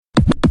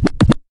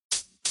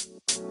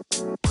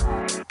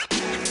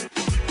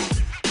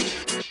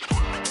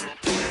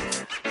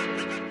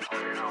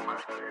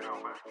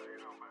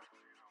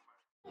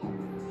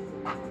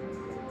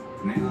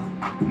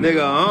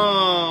Nigga,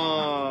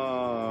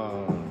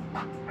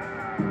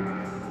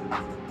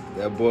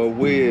 that boy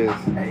Wiz.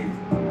 Hey,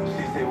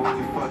 she said, what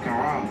we fucking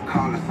wrong?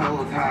 Call it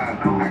soul tie. I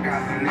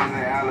got some niggas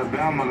in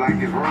Alabama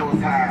like it's Roll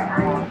Tide.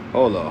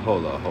 Hold up.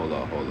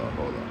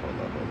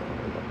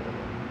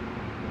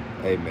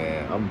 Hey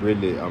man, I'm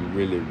really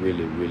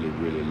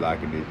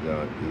liking this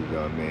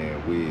young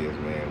man, Wiz,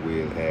 man.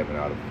 Wiz having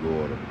out of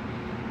Florida.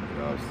 You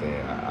know what I'm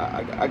saying?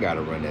 I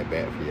gotta run that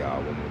back for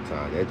y'all one more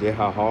time. That's just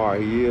how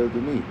hard he is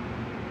to me.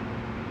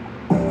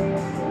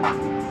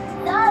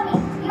 Dobby,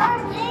 you're a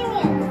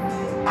genius.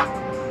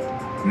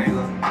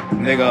 Nigga,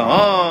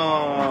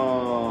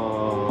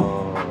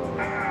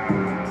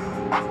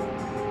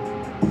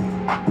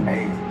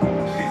 Hey,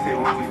 she said,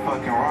 what we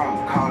fucking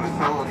wrong? Call it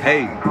soul tie.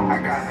 Hey. I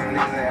got some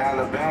niggas in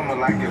Alabama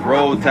like it's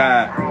Roll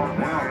Tide. We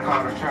don't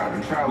call the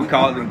trap. We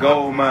call it the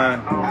gold mine.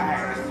 I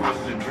had to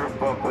switch the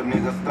drip up, a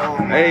nigga stole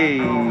mine. Hey.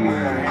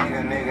 Hang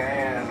a nigga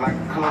ass like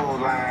a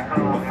clothesline.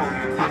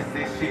 Before you test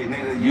this shit,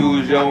 nigga,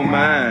 Use your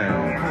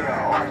mind. put an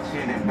arch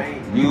in it,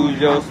 babe. Use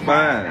your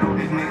spine.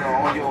 This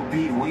nigga on your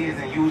beat, Wiz,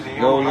 and using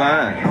Your your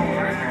line.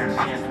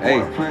 Hey.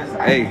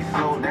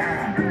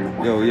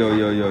 Yo.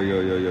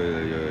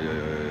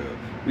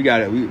 We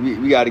gotta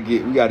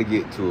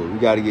get to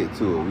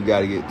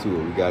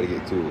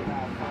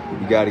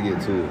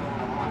it.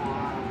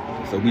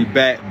 So we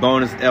back,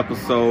 bonus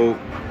episode.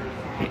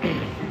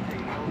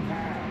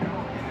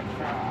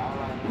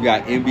 We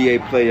got NBA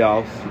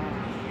playoffs,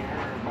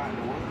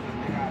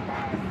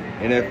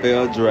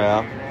 NFL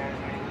draft.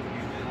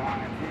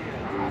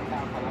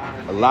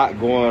 A lot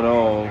going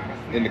on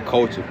in the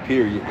culture,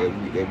 period, that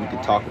we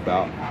can talk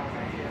about.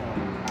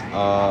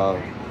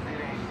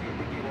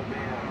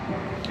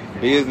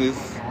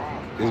 Business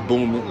is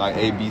booming, like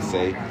AB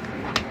say.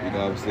 You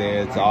know what I'm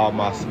saying? To all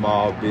my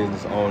small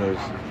business owners,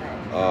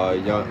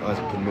 young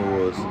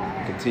entrepreneurs,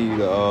 continue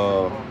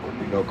to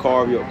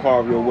carve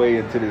your way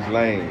into this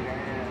lane.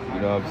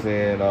 You know what I'm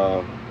saying?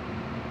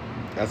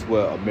 That's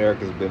what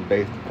America's been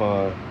based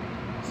upon.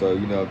 So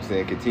you know what I'm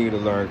saying? Continue to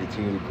learn,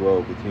 continue to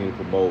grow, continue to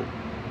promote,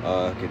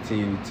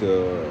 continue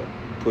to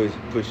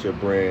push your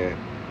brand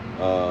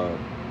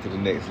to the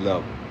next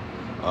level.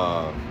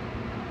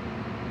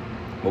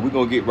 But we're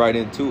gonna get right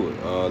into it.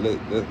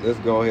 Let's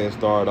go ahead and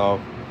start off.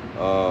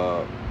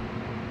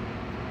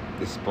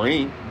 The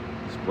spring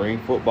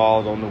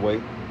football is on the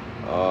way.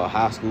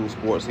 High school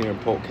sports here in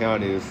Polk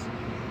County is,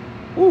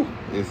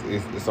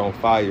 it's on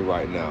fire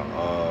right now.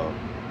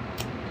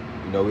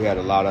 We had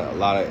a lot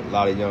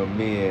of young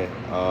men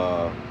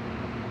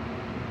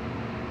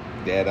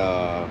that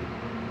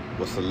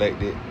was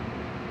selected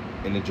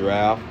in the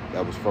draft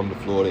that was from the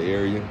Florida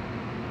area.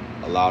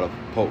 A lot of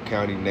Polk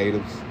County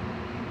natives.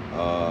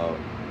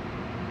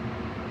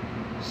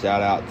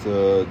 Shout out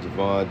to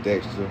Javon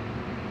Dexter,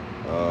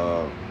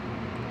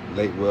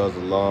 Lake Wells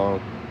alum,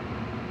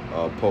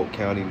 Polk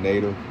County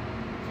native,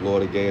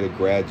 Florida Gator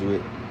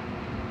graduate,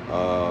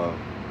 and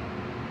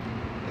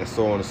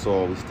so on and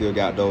so on. We still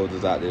got those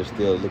that's out there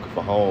still looking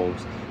for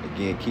homes.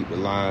 Again, keep the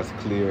lines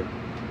clear,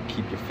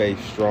 keep your faith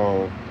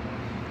strong,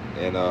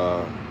 and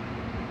you're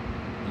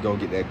gonna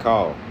get that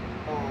call.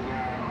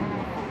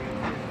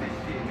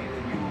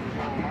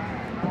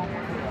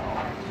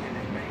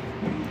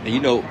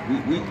 And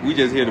we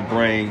just here to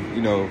bring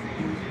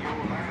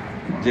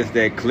just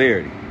that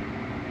clarity.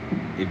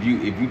 If you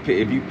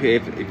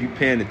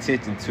paying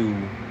attention to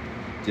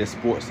just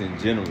sports in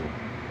general,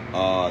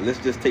 let's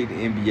just take the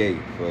NBA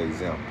for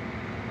example.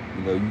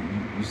 You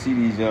see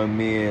these young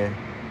men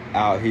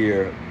out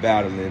here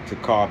battling to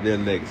carve their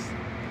legacy.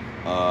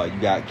 You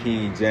got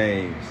King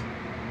James,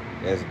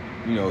 that's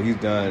he's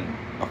done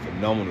a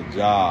phenomenal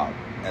job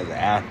as an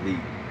athlete.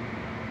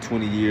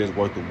 20 years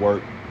worth of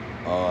work.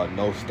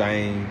 No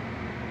stain,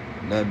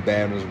 nothing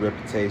bad on his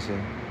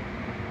reputation,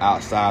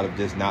 outside of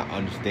just not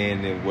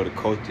understanding what a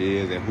coach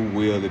is and who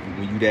will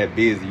when you that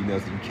busy, so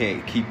you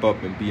can't keep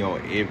up and be on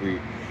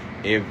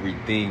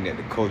everything that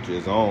the coach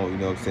is on,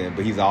 what I'm saying?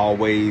 But he's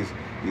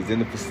in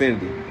the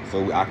vicinity,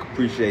 so I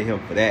appreciate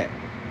him for that,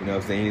 what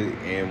I'm saying?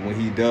 And when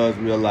he does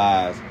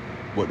realize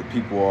what the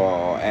people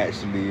are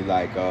actually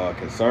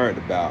concerned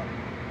about,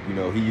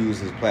 he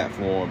uses his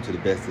platform to the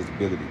best of his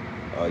ability.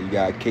 You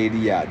got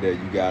KD out there.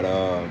 You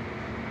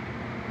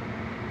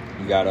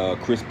got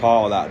Chris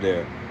Paul out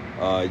there.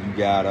 You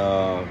got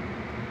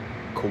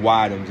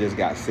Kawhi them just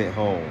got sent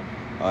home.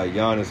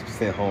 Giannis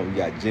sent home. You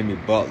got Jimmy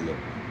Butler.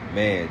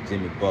 Man,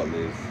 Jimmy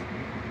Butler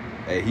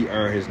he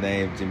earned his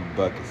name, Jimmy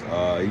Buckets.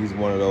 He's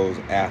one of those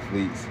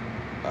athletes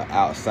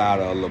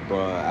outside of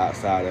LeBron,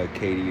 outside of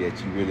KD that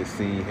you really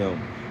seen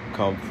him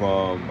come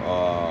from.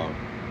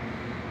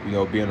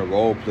 Being a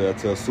role player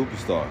to a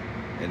superstar.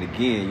 And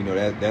again,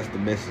 that's the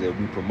message that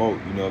we promote.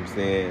 You know what I'm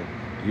saying?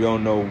 You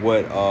don't know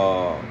what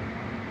a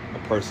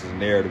person's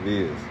narrative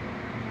is.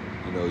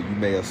 You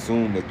may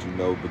assume that you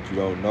know, but you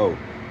don't know.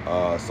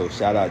 So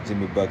shout out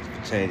Jimmy Buckets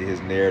for changing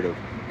his narrative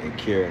and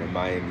carrying a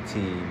Miami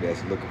team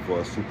that's looking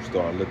for a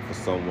superstar and looking for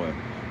someone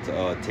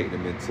to take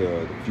them into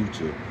the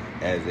future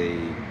as a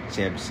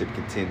championship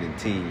contending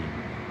team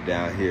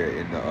down here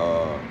in the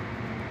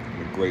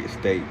the great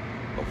state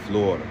of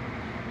Florida.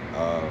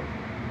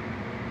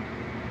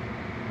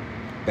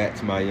 Back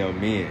to my young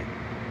men,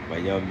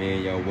 young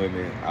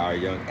women, our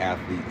young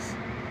athletes.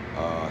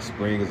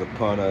 Spring is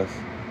upon us.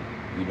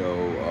 You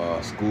know,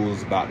 school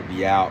is about to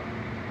be out.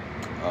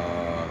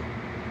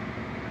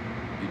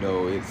 You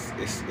know,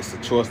 it's a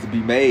choice to be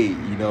made.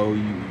 You know,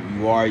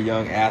 you are a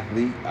young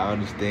athlete. I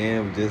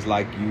understand, just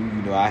like you.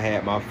 You know, I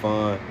had my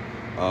fun,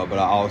 but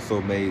I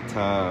also made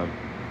time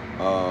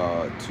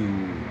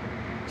to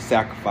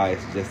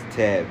sacrifice just a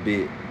tad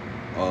bit,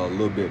 a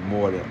little bit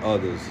more than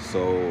others,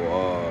 so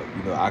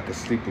you know, I could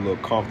sleep a little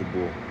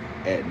comfortable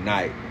at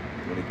night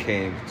when it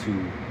came to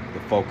the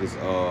focus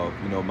of,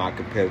 you know, my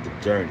competitive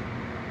journey.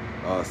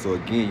 So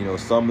again, you know,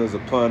 summer's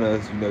upon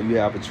us. You know, you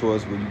have a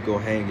choice where you go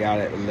hang out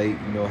at the lake,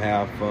 you know,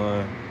 have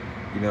fun,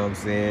 you know what I'm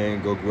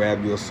saying, go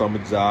grab your summer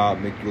job,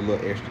 make you a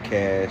little extra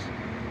cash,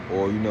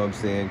 or, you know what I'm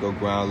saying, go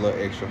grind a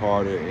little extra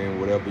harder in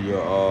whatever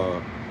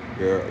your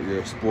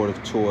sport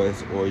of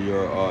choice or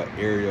your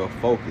area of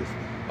focus.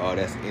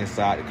 That's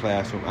inside the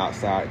classroom,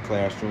 outside the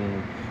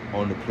classroom,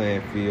 on the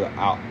playing field,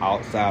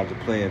 outside the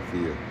playing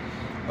field.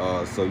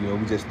 So, you know,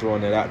 we just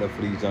throwing that out there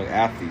for these young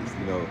athletes.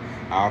 You know,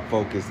 our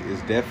focus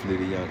is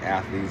definitely the young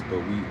athletes, but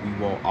we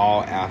want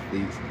all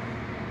athletes,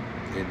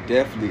 and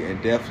definitely the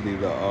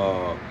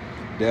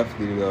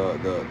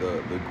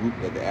group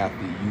that the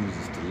athlete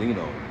uses to lean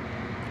on,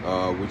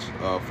 which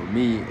for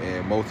me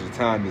and most of the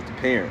time is the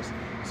parents.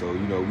 So,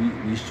 you know,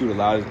 we shoot a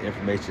lot of this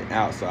information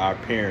out so our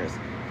parents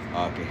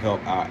can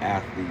help our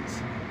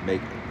athletes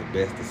make the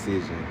best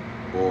decision,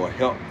 or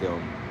help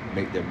them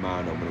make their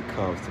mind up when it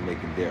comes to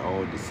making their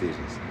own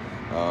decisions.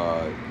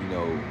 You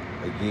know,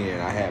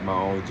 again, I had my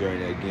own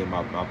journey. Again,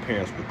 my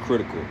parents were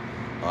critical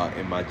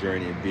in my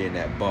journey and being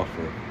that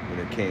buffer when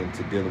it came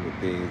to dealing with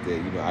things that,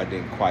 you know, I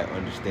didn't quite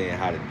understand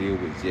how to deal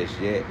with just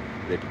yet.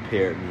 They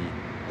prepared me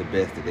the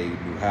best that they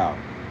knew how.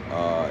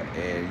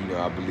 And, you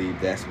know, I believe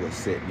that's what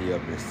set me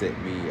up and set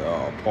me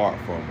apart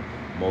from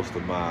most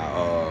of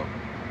my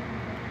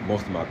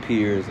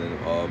peers and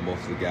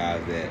most of the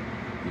guys that,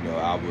 you know,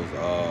 I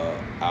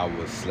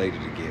was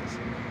slated against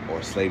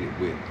or slated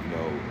with, you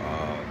know.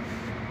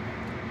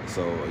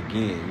 So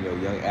again, you know,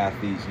 young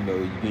athletes, you know,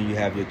 you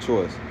have your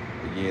choice.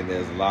 Again,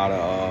 there's a lot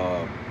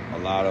of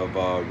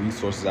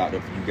resources out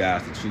there for you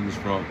guys to choose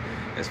from,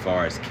 as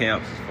far as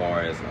camps, as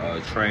far as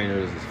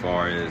trainers, as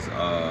far as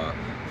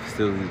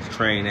facilities to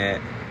train at.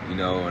 You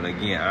know, and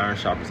again, iron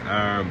sharpens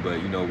iron,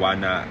 but, you know, why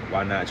not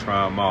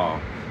try them all?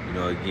 You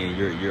know, again,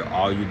 you're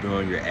all you're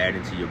doing, you're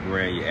adding to your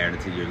brand, you're adding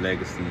to your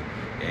legacy,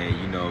 and,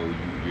 you know,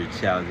 you're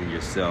challenging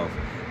yourself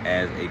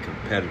as a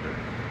competitor.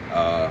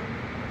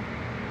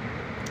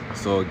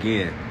 So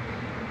again,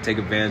 take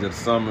advantage of the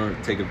summer,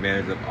 take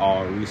advantage of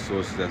all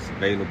resources that's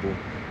available,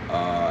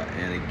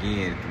 and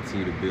again,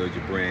 continue to build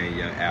your brand,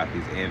 young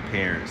athletes and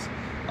parents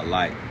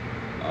alike.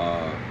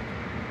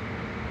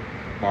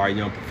 For our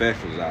young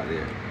professionals out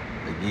there,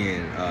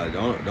 again,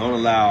 don't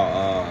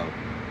allow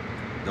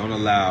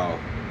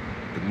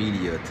the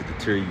media to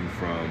deter you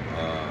from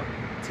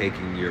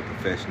taking your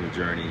professional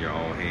journey in your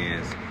own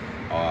hands,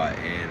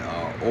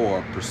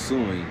 or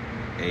pursuing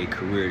a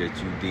career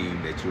that you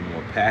deem that you're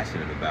more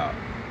passionate about.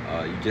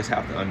 You just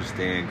have to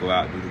understand, go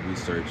out, do the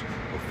research,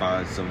 or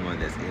find someone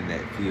that's in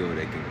that field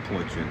that can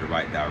point you in the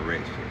right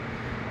direction.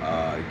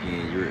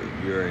 Again,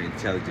 you're an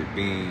intelligent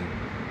being.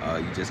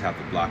 You just have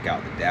to block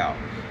out the doubt.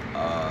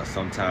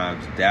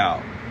 Sometimes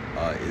doubt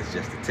is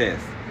just a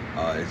test.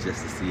 It's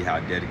just to see how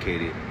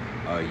dedicated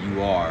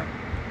you are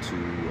to,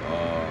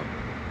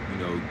 you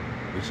know,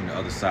 reaching the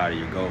other side of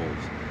your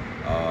goals.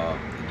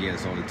 Again,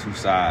 it's only two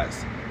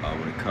sides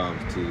when it comes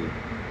to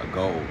a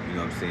goal. You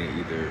know what I'm saying?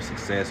 Either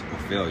success or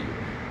failure.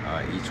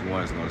 Each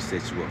one is going to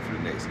set you up for the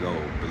next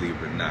goal, believe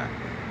it or not.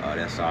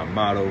 That's our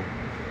motto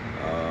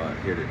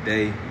here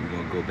today. We're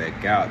going to go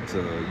back out to,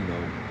 you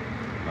know,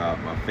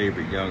 my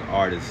favorite young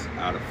artist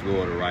out of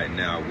Florida right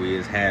now,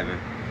 Wiz Having,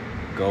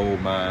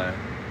 Gold Mine.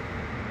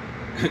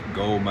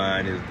 Gold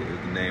Mine is the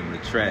name of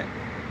the track.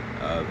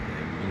 And,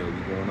 you know,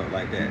 we growing up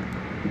like that.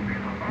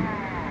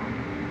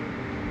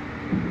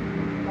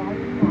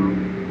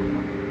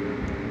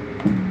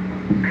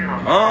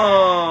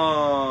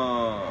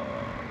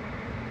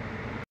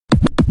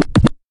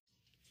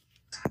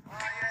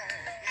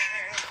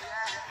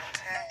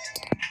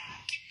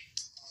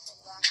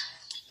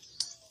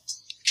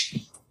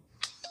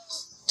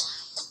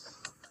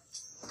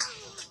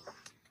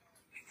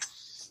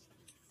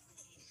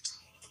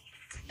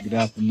 Good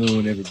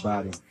afternoon,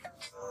 everybody.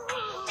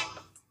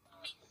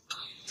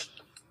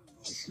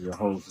 This is your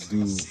host,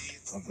 Dude,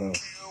 of the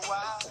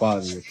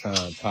Quality of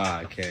Time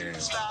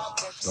podcast,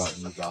 brought to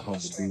you by Humble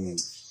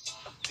Dudes.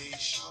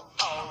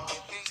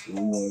 We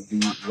want to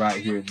do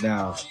right here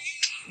now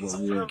what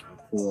we're recording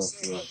for,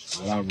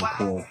 what I'm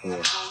recording for.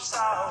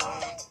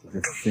 Just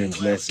to send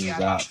blessings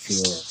out to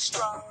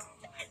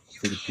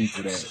the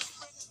people that,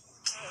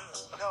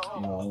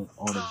 you know,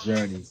 on a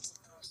journey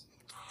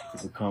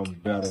to become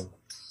better,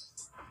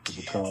 to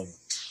become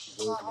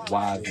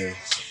wiser,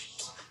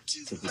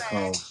 to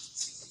become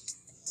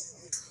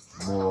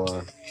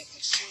more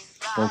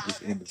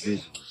focused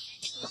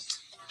individuals.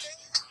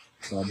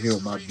 So I'm here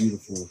with my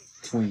beautiful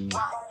queen,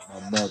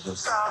 my mother,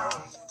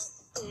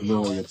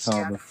 Gloria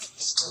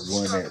Thomas, the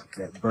one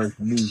that birthed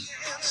me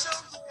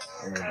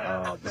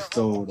and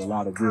bestowed a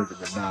lot of wisdom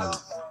and knowledge.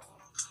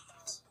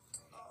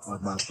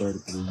 Of my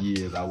 33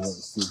 years, I want to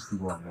see if you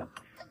want to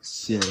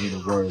share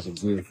any words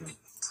of wisdom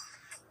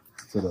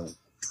to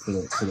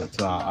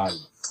our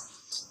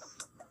audience.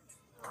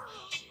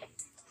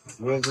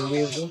 Words of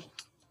wisdom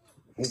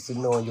is to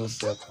know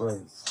yourself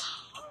first.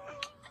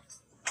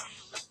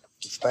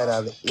 In spite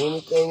of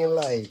anything in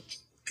life,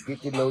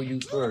 get to know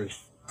you first.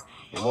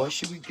 And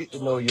once you get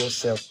to know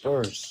yourself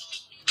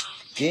first,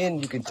 then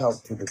you can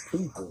talk to the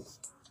people,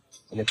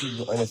 and the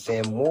people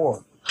understand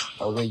more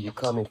of where you're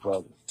coming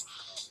from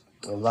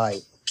in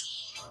life.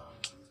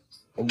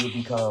 And you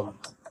become,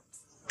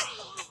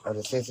 at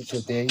a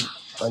sensitive day,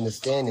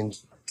 understanding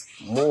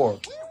more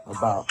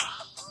about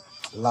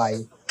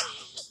life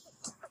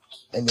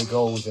and the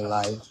goals in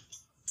life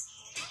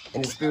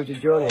and the spiritual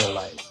journey in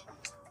life.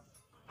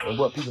 And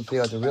what people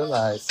fail to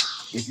realize,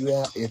 if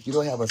you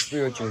don't have a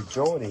spiritual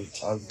journey,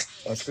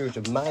 a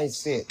spiritual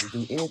mindset to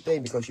do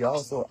anything, because you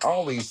also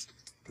always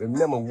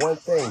remember one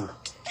thing: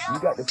 you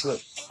got to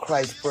put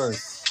Christ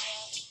first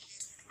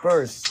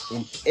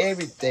in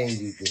everything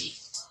you do.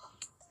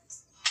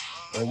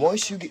 And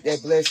once you get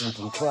that blessing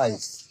from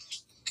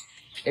Christ,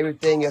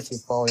 everything else will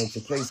fall into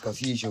place, because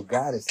He is your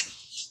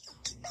guidance.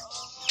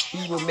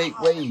 He will make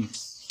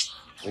ways.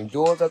 When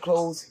doors are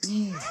closed,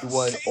 He's the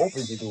one that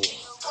opens the door.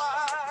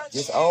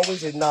 Just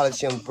always acknowledge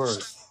Him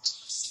first.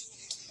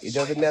 It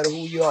doesn't matter who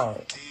you are,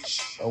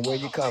 or where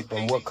you come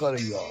from, what color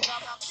you are.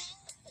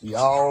 We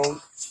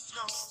all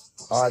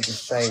are the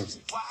same.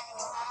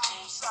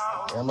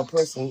 And I'm a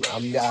person,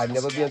 I've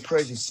never been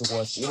prejudiced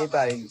towards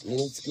anybody,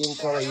 any skin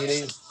color,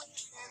 any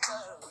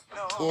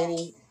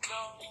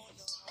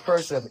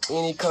person of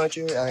any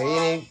country or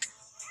any,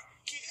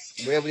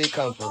 wherever they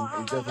come from,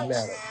 it doesn't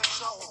matter.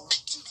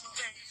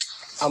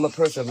 I'm a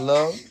person of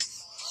love,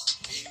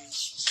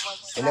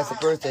 and that's the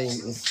first thing,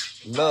 is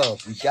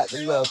love. You got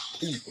to love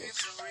people.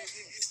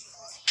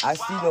 I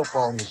see no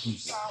fault in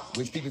people,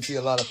 which people see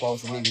a lot of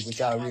faults in me,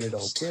 which I really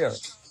don't care,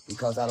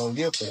 because I don't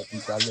live for the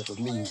people, I live for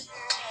me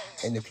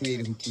and the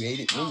Creator who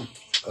created me,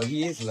 because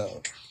He is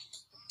love.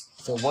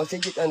 So once they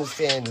get to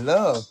understand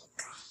love,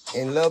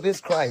 and love is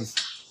Christ,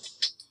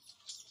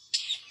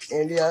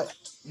 and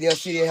they'll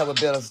see they have a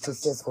better,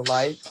 successful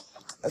life,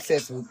 a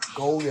successful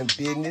goal in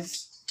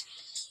business,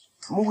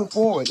 moving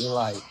forward in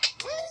life.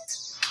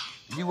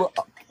 You will,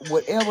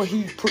 whatever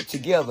He put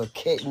together,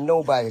 can't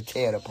nobody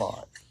tear it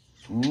apart.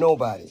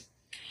 Nobody.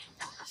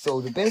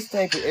 So the best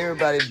thing for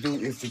everybody to do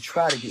is to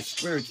try to get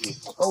spiritually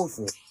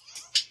closer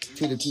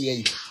to the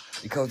Creator,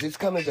 because it's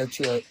coming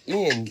to an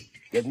end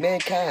that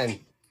mankind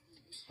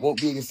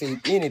won't be able to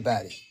save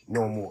anybody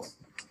no more.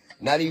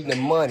 Not even the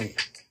money.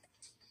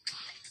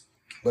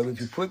 But if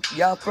you put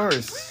y'all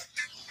first,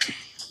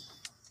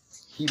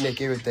 He make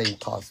everything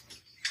possible.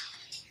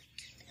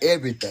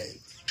 Everything.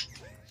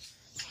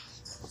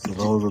 So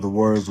those are the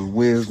words of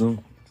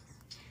wisdom.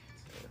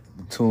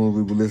 The tune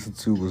we would listen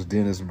to was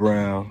Dennis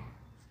Brown.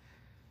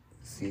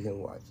 See Him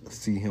watching.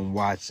 See Him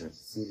watching.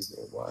 See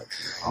Him watching.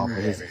 Off of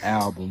his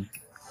album,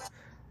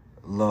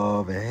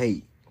 Love and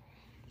Hate.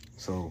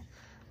 So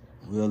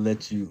we'll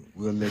let you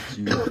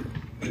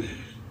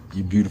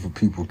you beautiful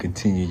people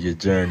continue your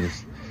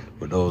journeys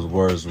with those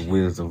words of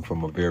wisdom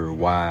from a very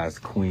wise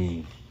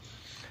queen,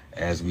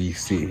 as we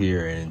sit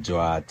here and enjoy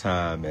our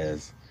time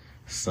as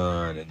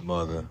son and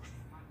mother,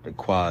 the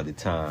quality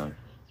time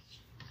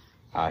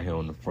out here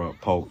on the front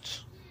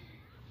porch.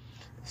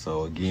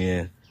 So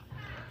again,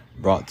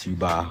 brought to you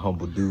by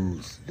Humble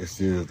Dudes. This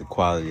is the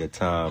Quality of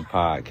Time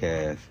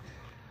podcast,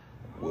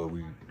 where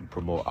we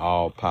promote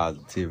all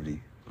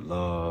positivity,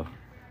 love,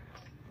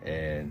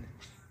 and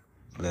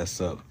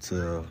bless up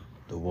to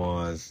the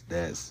ones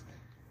that's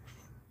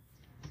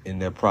in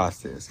their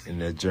process, in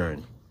their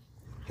journey.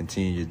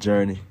 Continue your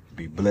journey.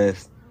 Be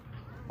blessed.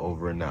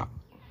 Over and out.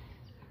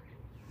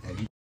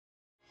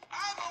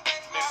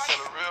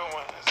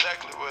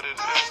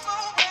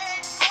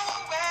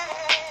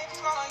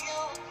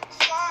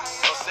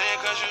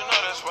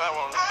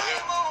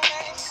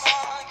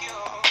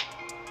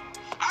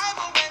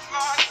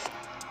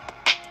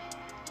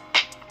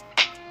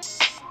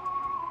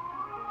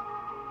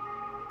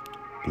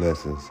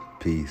 Blessings,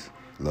 peace,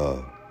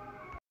 love.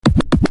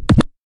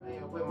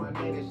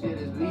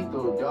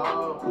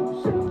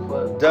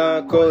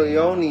 Don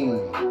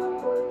Corleone.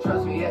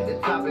 Trust me, at the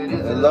top it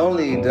is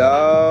Lonely,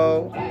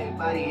 dog.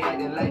 Everybody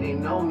acting like they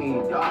know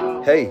me,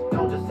 dog. Hey.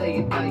 Don't just say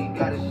it now, you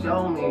gotta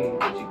show me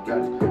what you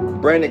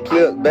got. Brandon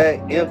Clip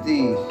back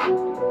empty.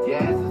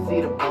 Yeah, to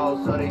see the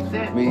ball, so they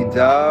sent Me,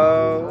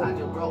 dog. I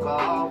just broke her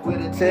off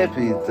with a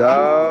Tempe,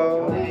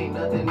 dog. There ain't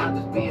nothing, I'm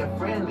just being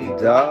friendly.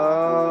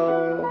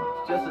 Dog.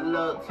 Just a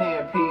little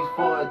 10-piece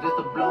for it, just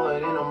to blow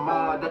it in a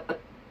mile.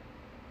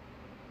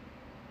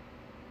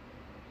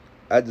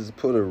 I just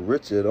put a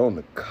Richard on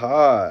the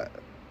card.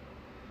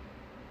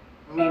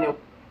 Meaning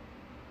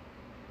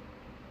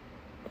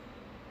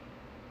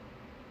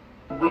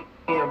We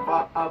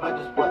involved, I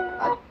just put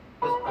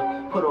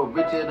a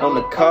Richard On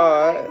the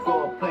card.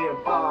 Go and play a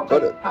ball,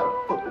 Put it. how the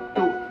fuck we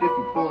do it if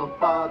you wanna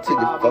fall Till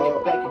you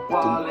fall. back and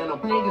fall, and them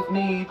niggas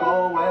need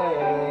go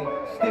away.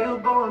 Still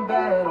going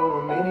bad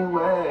on them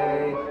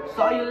anyway.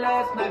 Saw you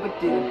last night, but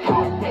didn't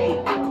talk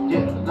day.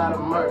 Yeah, a lot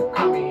of murder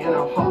coming in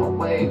a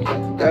hallway.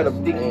 Got a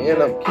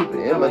keep it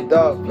in my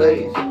dark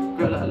place.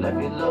 Girl, I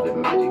left you love it,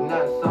 magic,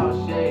 not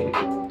saw shade.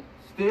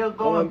 Still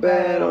Going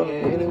bad on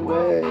it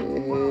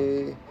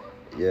anyway.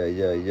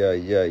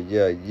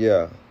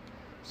 Yeah.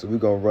 So we're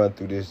gonna run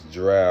through this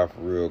draft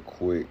real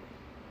quick.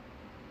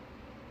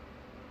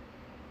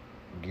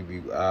 Give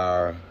you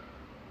our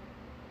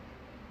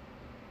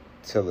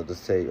tell it to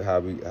say how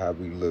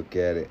we look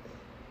at it,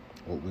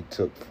 what we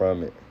took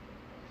from it,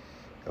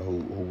 and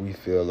who we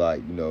feel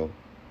like, you know,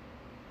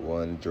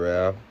 won the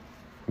draft,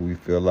 who we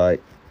feel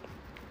like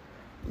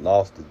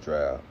lost the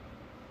draft.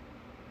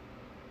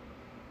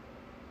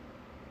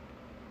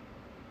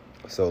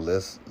 So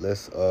let's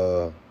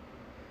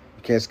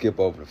you can't skip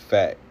over the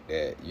fact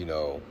that, you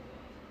know,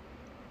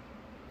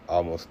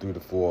 almost 3 to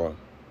 4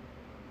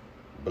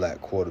 black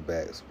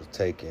quarterbacks was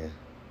taken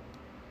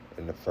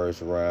in the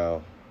first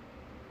round,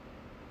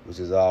 which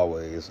is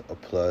always a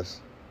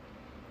plus.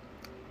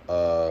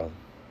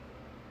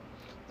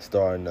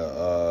 Starting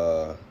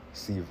to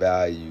see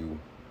value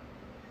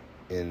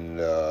in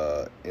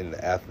the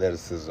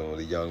athleticism of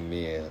the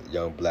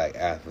young black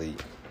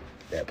athlete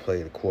that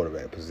play the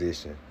quarterback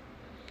position.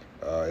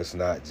 It's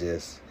not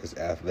just his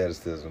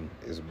athleticism;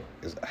 is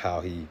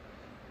how he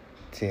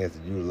tends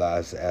to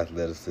utilize the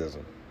athleticism.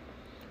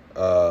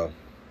 So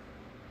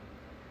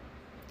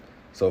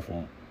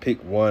from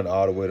pick 1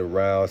 all the way to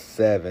round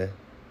 7,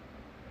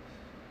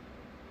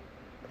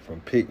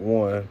 from pick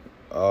 1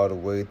 all the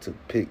way to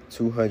pick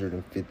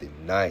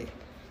 259.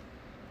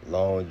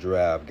 Long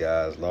draft,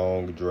 guys,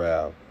 long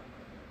draft.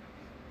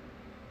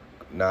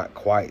 Not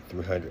quite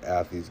 300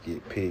 athletes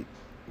get picked,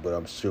 but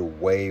I'm sure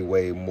way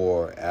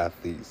more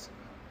athletes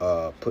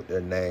put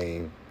their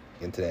name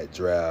into that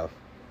draft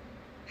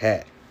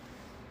hat,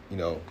 you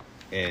know.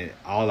 And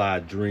all our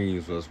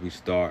dreams once we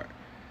start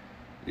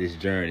this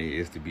journey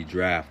is to be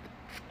drafted,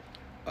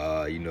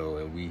 you know.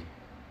 And we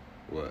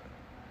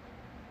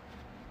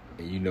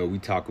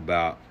talk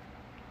about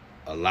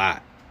a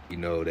lot, you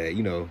know, that,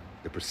 you know,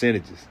 the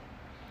percentages.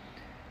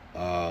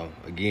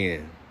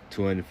 Again,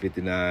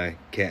 259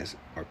 cats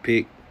are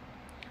picked.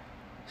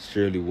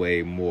 Surely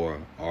way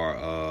more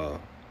are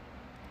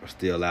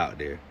still out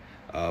there.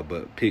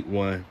 But pick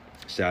 1,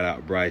 shout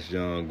out Bryce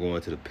Young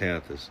going to the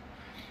Panthers.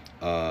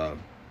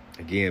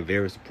 Again,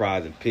 very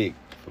surprising pick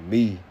for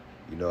me.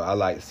 You know, I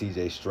like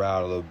C.J.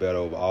 Stroud a little better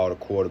over all the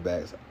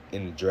quarterbacks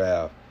in the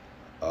draft.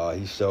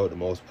 He showed the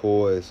most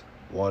poise,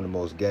 won the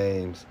most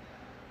games.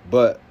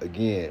 But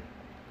again,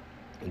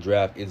 the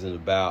draft isn't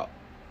about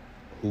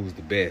who's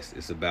the best.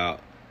 It's about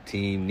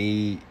team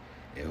need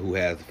and who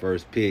has the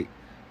first pick,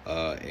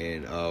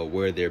 and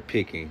where they're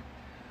picking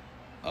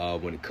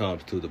when it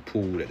comes to the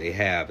pool that they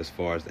have as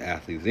far as the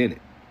athletes in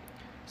it.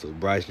 So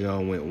Bryce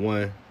Young went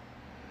 1.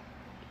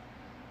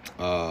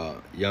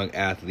 Young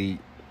athlete,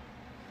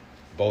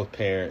 both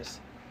parents.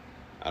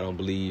 I don't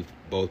believe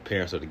both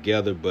parents are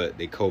together, but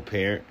they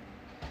co-parent.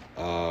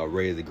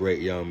 Raised a great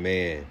young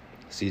man.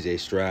 C.J.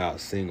 Stroud,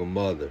 single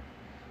mother.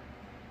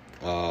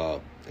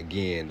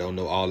 Again, don't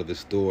know all of his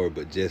story,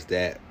 but just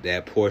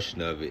that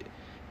portion of it,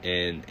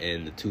 and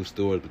the 2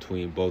 stories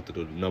between both of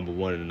the number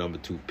 1 and the number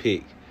 2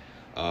 pick,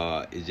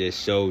 it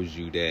just shows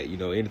you that, you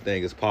know,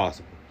 anything is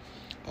possible.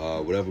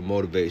 Whatever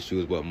motivates you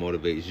is what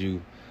motivates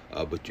you,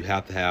 but you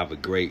have to have a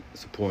great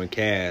supporting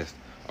cast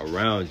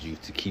around you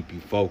to keep you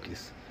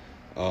focused.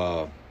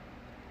 You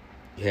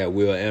had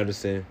Will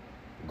Anderson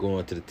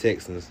going to the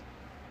Texans.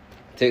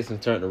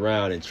 Texans turned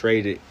around and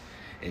traded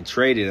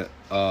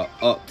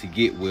up to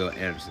get Will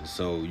Anderson.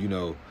 So, you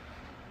know,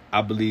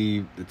 I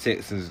believe the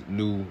Texans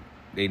knew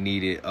they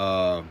needed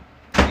a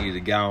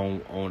guy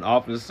on the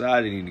offensive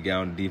side, they needed a guy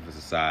on the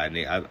defensive side.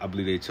 And I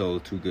believe they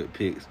chose 2 good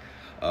picks,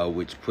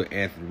 which put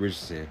Anthony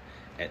Richardson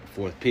at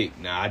the 4th pick.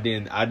 Now, I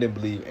didn't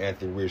believe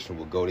Anthony Richardson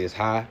would go this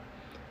high.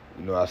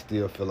 You know, I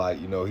still feel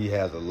like, you know, he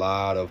has a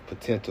lot of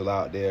potential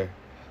out there.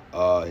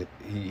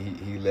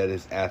 He let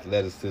his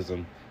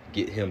athleticism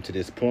get him to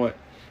this point.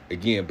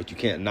 Again, but you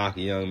can't knock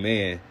a young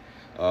man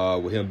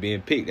with him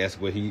being picked. That's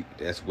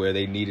where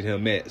they needed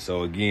him at.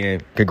 So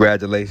again,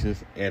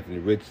 congratulations, Anthony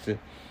Richardson.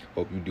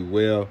 Hope you do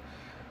well.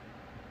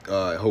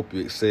 Hope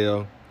you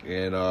excel.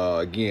 And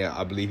again,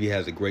 I believe he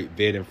has a great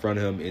vet in front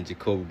of him in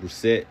Jacoby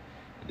Brissett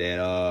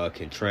that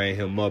can train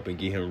him up and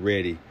get him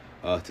ready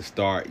to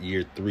start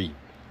year 3.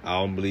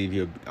 I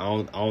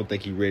don't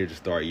think he's ready to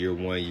start year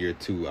 1, year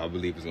 2. I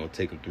believe it's gonna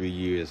take him 3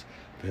 years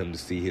for him to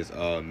see his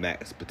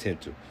max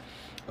potential.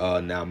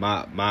 Now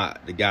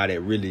the guy that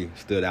really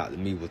stood out to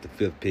me was the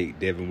 5th pick,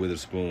 Devin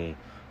Witherspoon,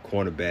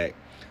 cornerback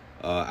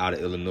out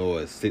of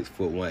Illinois, 6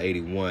 foot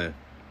 181,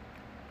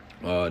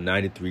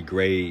 93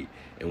 grade.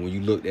 And when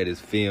you looked at his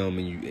film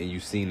and you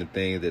seen the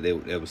things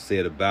that was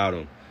said about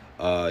him,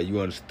 you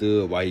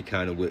understood why he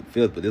kind of went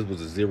fifth. But this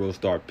was a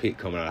 0-star pick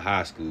coming out of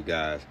high school,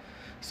 guys.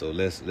 So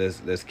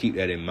let's keep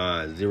that in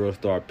mind.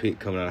 0-star pick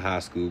coming out of high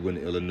school when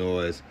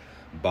Illinois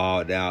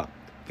balled out,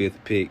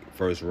 5th pick,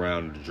 first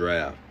round of the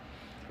draft.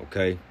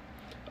 Okay.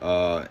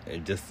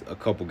 And just a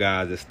couple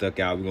guys that stuck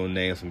out. We're gonna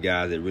name some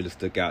guys that really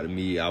stuck out to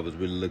me. I was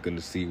really looking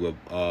to see what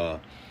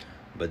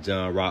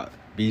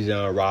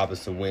Bijan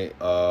Robinson went.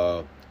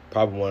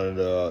 Probably one of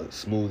the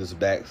smoothest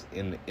backs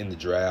in the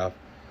draft.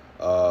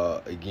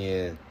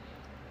 Again,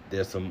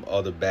 there's some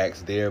other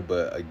backs there,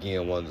 but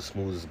again, one of the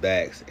smoothest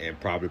backs and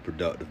probably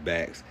productive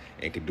backs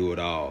and can do it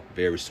all.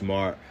 Very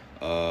smart,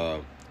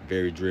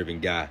 very driven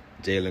guy.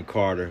 Jalen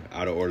Carter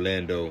out of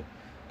Orlando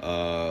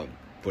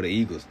for the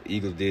Eagles. The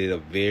Eagles did a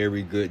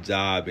very good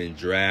job in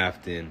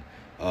drafting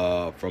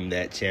from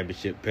that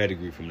championship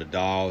pedigree from the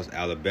Dogs,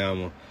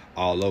 Alabama,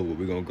 all over.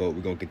 We're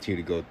gonna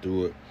continue to go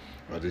through it.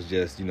 This is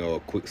just,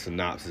 a quick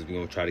synopsis. We're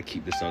gonna try to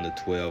keep this under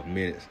 12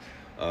 minutes.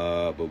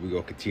 But we're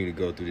going to continue to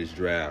go through this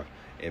draft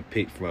and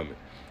pick from it.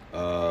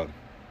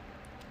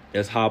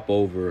 Let's hop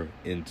over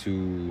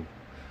into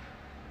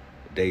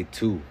day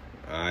 2.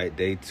 All right,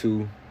 day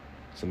 2.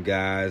 Some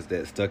guys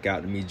that stuck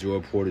out to me,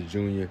 Joey Porter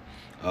Jr.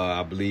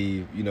 I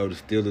believe, the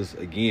Steelers,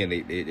 again,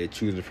 they're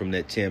choosing from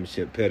that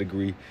championship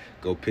pedigree.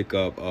 Go pick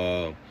up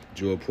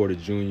Joey Porter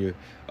Jr.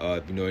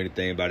 If you know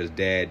anything about his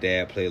dad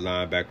played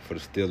linebacker for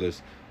the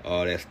Steelers.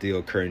 That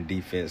Steel Curtain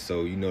defense.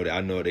 So, I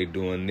know what they're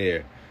doing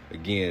there.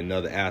 Again,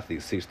 another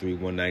athlete, 6'3",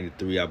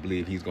 193. I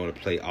believe he's going to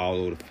play all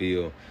over the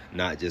field,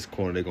 not just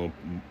corner. They're going to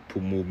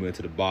put movement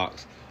into the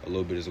box a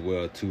little bit as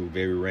well, too.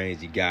 Very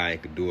rangy guy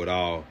and can do it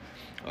all.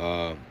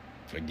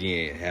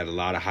 Again, had a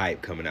lot of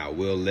hype coming out.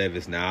 Will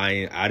Levis. Now,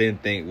 I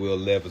didn't think Will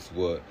Levis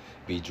would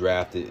be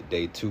drafted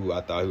day 2. I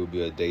thought he would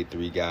be a day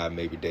 3 guy,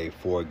 maybe day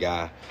 4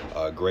 guy.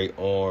 Great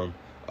arm.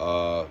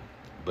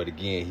 But,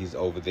 again, he's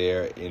over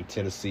there in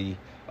Tennessee.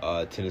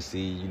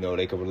 Tennessee,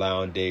 they can rely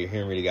on Derrick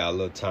Henry. They got a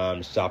little time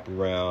to shop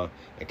around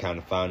and kind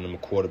of find them a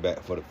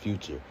quarterback for the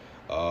future.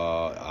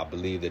 I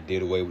believe they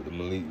did away with the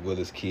Malik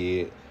Willis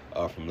kid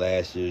from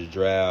last year's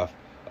draft.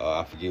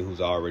 I forget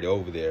who's already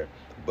over there,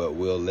 but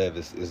Will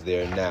Levis is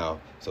there now,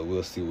 so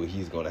we'll see what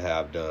he's going to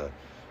have done.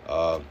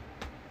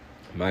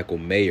 Michael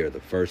Mayer, the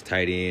first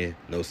tight end,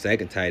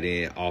 second tight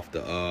end off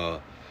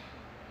the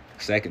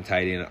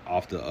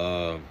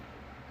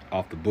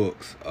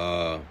books.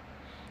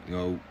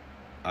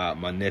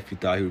 My nephew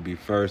thought he would be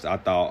first. I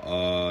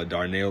thought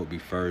Darnell would be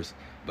first,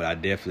 but I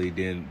definitely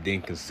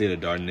didn't consider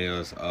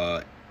Darnell's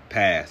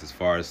past as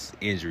far as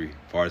injury,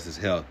 as far as his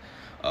health.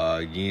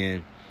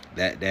 Again,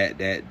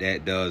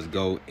 that does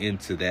go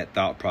into that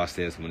thought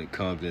process when it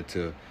comes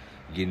into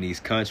getting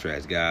these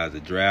contracts, guys. The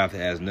draft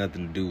has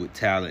nothing to do with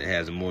talent. It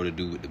has more to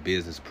do with the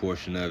business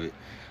portion of it.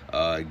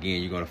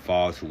 Again, you're going to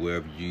fall to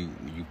wherever you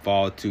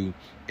fall to,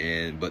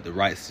 but the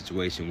right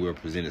situation will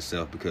present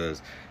itself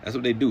because that's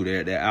what they do.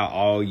 They're out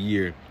all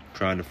year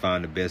trying to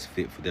find the best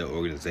fit for their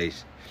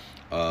organization.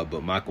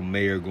 But Michael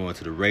Mayer going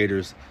to the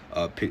Raiders,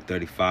 pick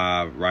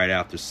 35, right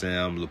after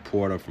Sam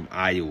Laporta from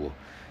Iowa,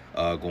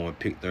 going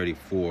pick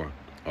 34,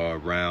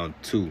 round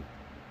 2.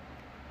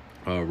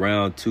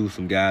 Round 2,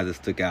 some guys that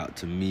stuck out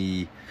to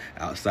me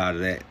outside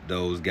of that,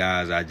 those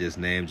guys I just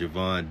named,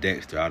 Javon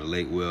Dexter out of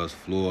Lake Wales,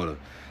 Florida.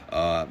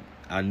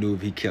 I knew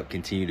if he kept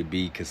continuing to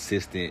be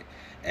consistent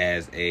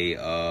as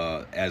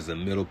a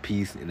middle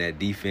piece in that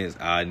defense,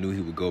 I knew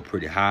he would go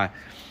pretty high.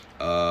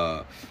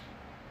 I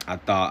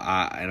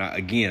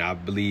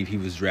believe he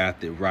was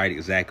drafted right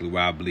exactly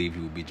where I believe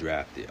he would be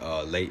drafted.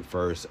 Late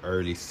first,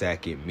 early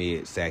second,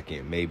 mid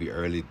second, maybe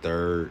early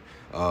third.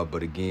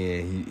 But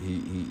again,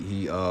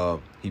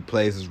 he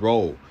plays his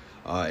role,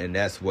 and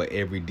that's what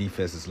every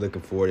defense is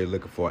looking for. They're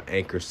looking for an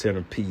anchor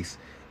centerpiece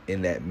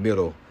in that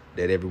middle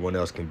that everyone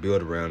else can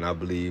build around. I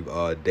believe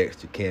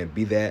Dexter can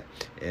be that.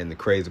 And the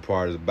crazy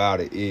part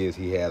about it is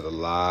he has a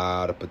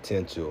lot of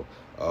potential.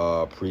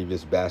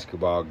 Previous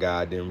basketball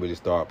guy, didn't really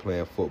start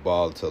playing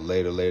football until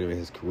later in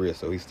his career.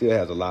 So he still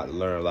has a lot to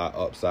learn, a lot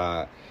of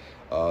upside.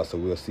 So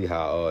we'll see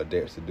how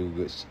Dexter do.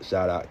 Good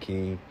shout out,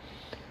 King.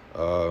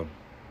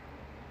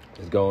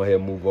 Let's go ahead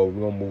and move over.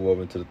 We're going to move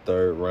over into the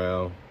 3rd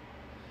round.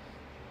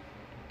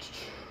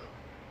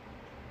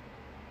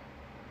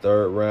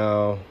 3rd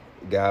round.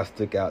 Guy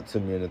stuck out to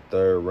me in the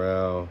 3rd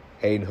round.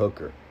 Hayden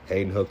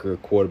Hooker,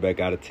 quarterback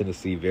out of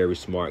Tennessee, very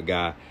smart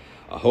guy.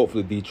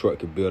 Hopefully Detroit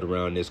can build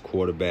around this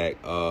quarterback.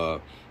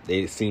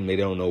 They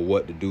don't know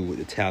what to do with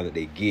the talent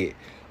they get,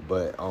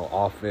 but on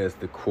offense,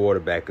 the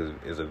quarterback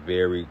is a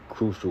very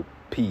crucial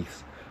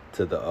piece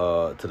to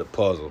the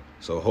puzzle.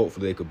 So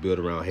hopefully they could build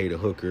around Hayden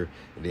Hooker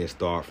and then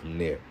start from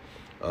there.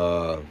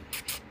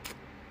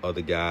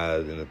 Other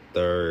guys in the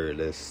 3rd,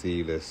 let's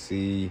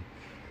see.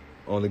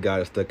 Only guy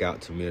that stuck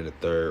out to me in the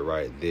 3rd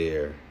right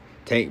there,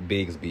 Tank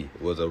Bigsby,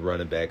 was a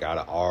running back out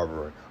of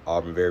Auburn.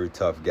 Very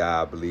tough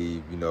guy, I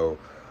believe.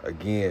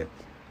 Again,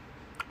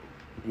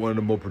 one of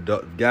the more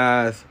productive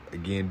guys.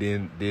 Again,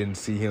 didn't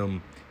see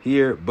him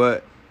here,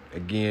 but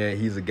again,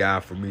 he's a guy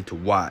for me to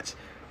watch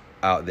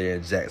out there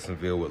in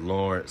Jacksonville with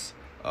Lawrence,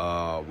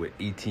 with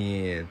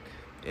Etienne,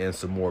 and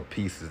some more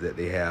pieces that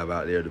they have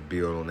out there to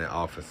build on that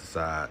offensive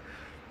side.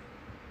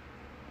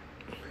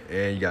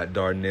 And you got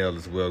Darnell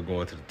as well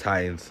going to the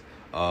Titans.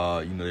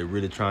 They're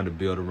really trying to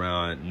build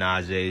around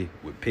Najee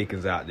with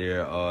Pickens out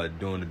there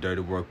doing the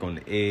dirty work on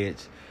the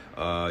edge.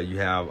 You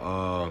have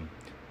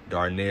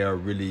Darnell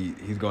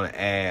he's going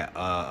to add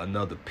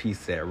another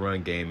piece to that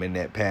run game and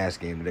that pass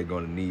game that they're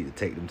going to need to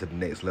take them to the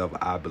next level.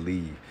 I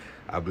believe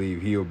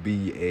he'll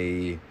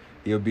be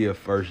a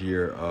first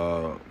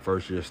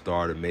year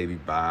starter maybe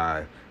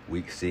by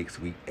week 6,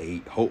 week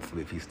 8.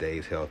 Hopefully, if he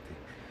stays healthy.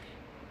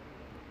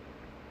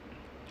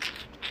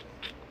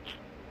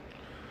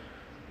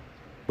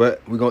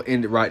 But we're gonna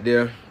end it right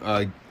there.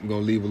 We're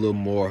gonna leave a little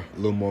more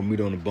meat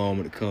on the bone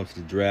when it comes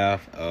to the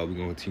draft. We're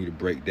gonna continue to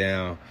break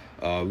down.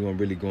 We're gonna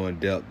really go in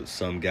depth with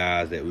some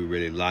guys that we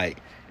really like,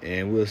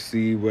 and we'll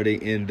see where they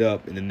end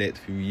up in the next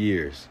few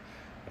years.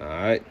 All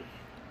right.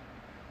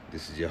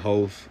 This is your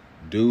host,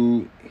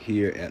 Dude,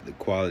 here at the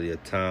Quality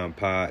of Time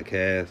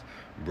podcast,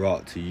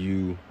 brought to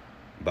you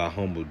by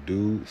Humble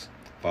Dudes.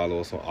 Follow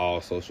us on all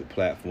social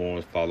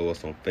platforms. Follow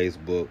us on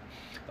Facebook.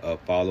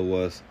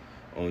 Follow us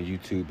on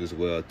YouTube as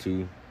well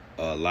too.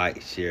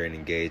 Like, share, and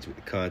engage with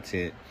the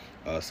content.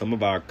 Some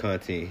of our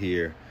content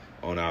here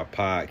on our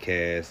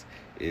podcast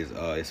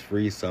is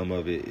free. Some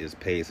of it is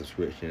paid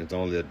subscription. It's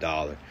only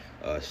 $1.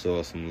 Show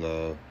us some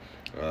love,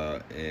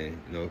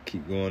 and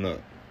keep going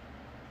up.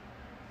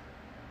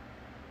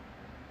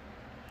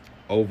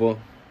 Over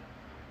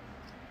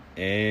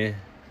and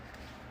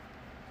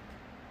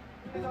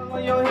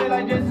on your head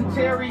like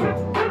dysentery.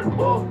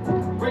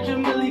 Richard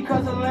Millie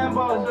cause a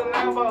Lambo.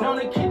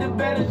 Known to keep the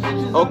baddest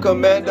bitches. Oh,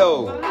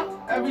 Commando.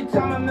 Every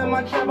time I'm in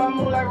my trap, I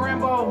move like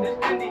Rambo.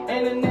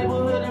 Ain't a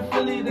neighborhood in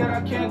Philly that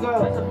I can't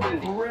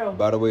go.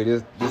 By the way,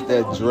 this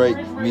that Drake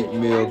Meek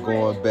Mill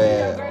going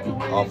bad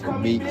off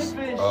of Meek's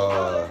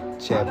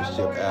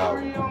championship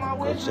album.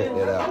 Go check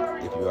that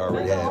out if you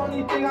already have it.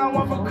 Only thing I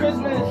want for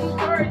Christmas.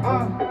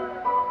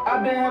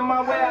 I've been in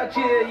my way out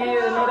here,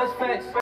 yeah, no, that's facts.